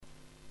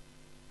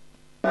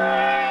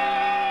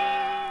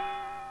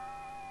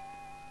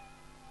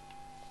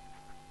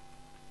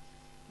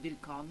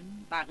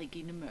willkommen bei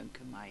Regine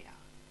Moenkemeier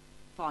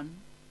von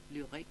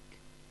Lyrik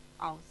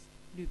aus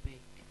Lübeck.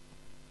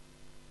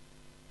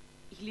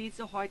 Ich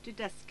lese heute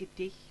das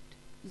Gedicht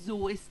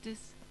So ist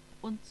es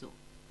und so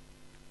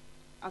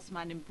aus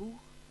meinem Buch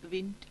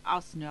Wind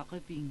aus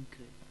Nörre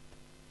Winkel.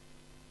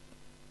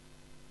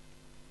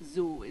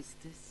 So ist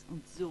es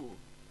und so.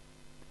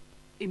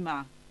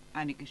 Immer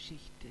eine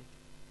Geschichte.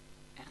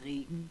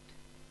 Erregend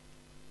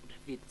oder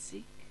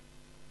witzig,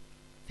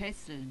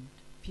 fesselnd,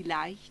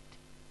 vielleicht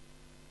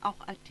auch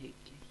alltäglich.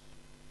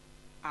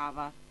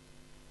 Aber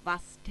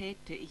was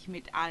täte ich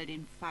mit all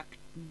den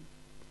Fakten,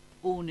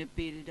 ohne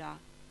Bilder,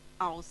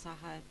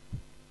 außerhalb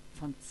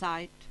von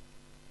Zeit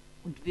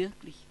und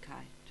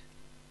Wirklichkeit?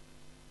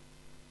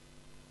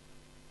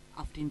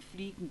 Auf den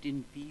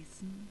fliegenden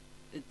Wiesen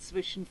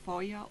zwischen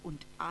Feuer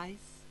und Eis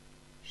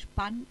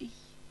spann ich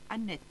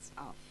ein Netz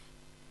auf,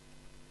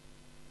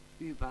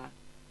 über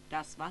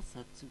das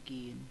Wasser zu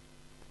gehen.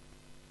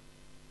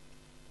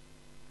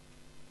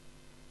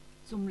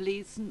 Zum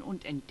Lesen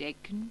und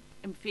Entdecken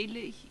empfehle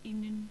ich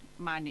Ihnen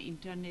meine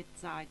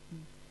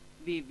Internetseiten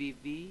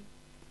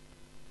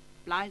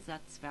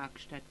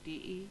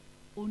www.bleisatzwerkstatt.de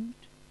und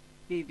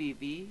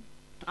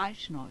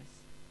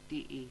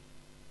www.dreischneus.de.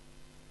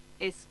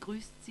 Es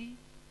grüßt Sie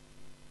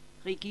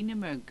Regine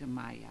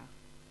Moenkemeier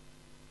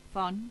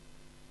von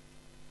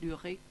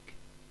Lyrik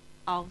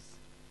aus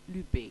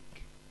Lübeck.